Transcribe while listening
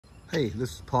Hey,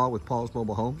 this is Paul with Paul's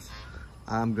Mobile Homes.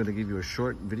 I'm going to give you a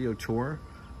short video tour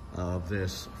of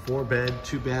this 4-bed,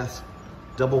 2-bath,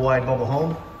 double-wide mobile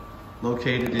home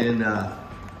located in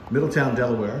Middletown,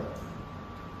 Delaware.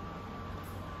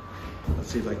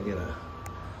 Let's see if I can get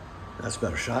that's a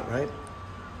better shot, right?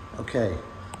 Okay,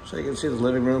 so you can see the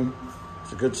living room.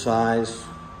 It's a good size.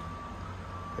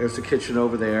 There's the kitchen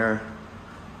over there.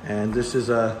 And this is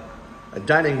a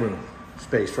dining room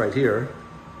space right here.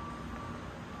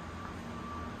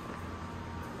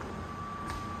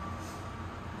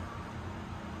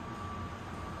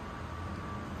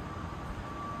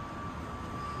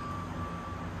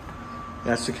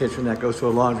 That's the kitchen. That goes to a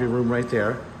laundry room right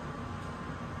there.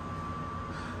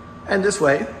 And this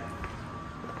way,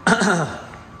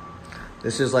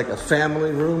 this is like a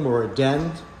family room or a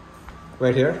den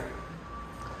right here.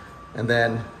 And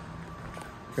then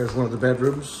here's one of the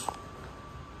bedrooms.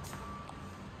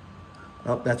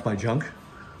 Oh, that's my junk.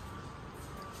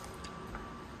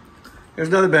 Here's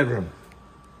another bedroom.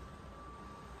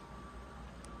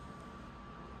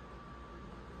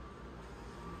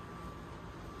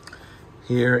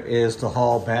 Here is the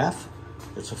hall bath.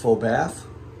 It's a full bath.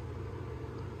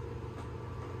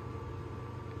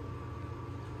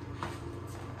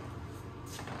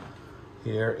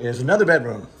 Here is another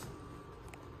bedroom.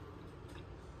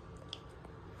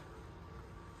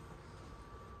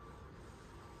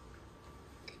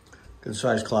 Good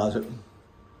sized closet.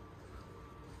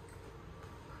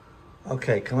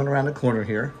 Okay, coming around the corner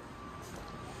here.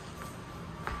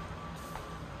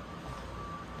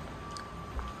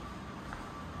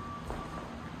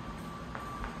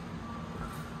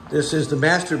 This is the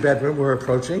master bedroom we're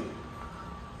approaching.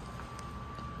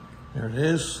 There it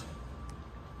is.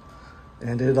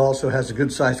 And it also has a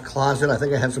good sized closet. I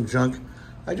think I have some junk.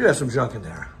 I do have some junk in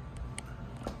there.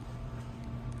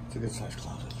 It's a good sized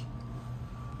closet.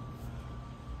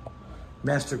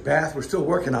 Master bath we're still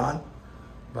working on,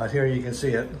 but here you can see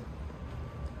it.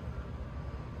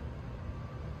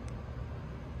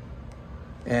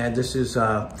 And this is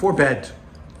a 4-bed,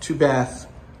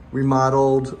 2-bath,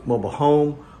 remodeled mobile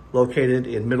home located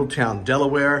in Middletown,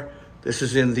 Delaware. This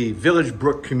is in the Village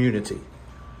Brook community.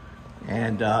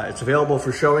 And it's available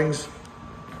for showings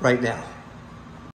right now.